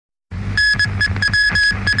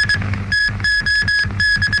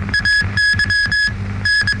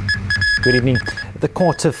Good evening. The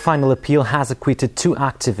Court of Final Appeal has acquitted two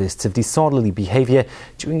activists of disorderly behaviour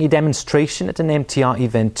during a demonstration at an MTR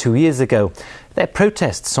event 2 years ago. Their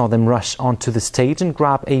protest saw them rush onto the stage and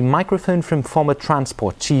grab a microphone from former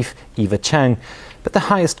Transport Chief Eva Chang. But the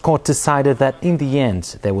highest court decided that in the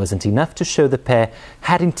end there wasn't enough to show the pair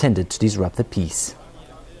had intended to disrupt the peace.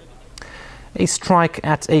 A strike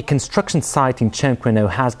at a construction site in Chonqueno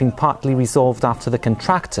has been partly resolved after the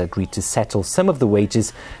contractor agreed to settle some of the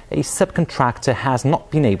wages a subcontractor has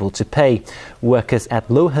not been able to pay. Workers at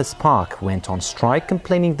Lohas Park went on strike,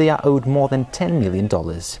 complaining they are owed more than $10 million.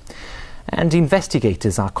 And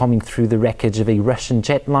investigators are combing through the wreckage of a Russian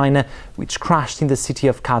jetliner which crashed in the city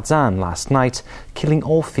of Kazan last night, killing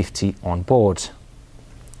all 50 on board.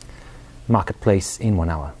 Marketplace in 1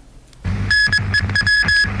 hour.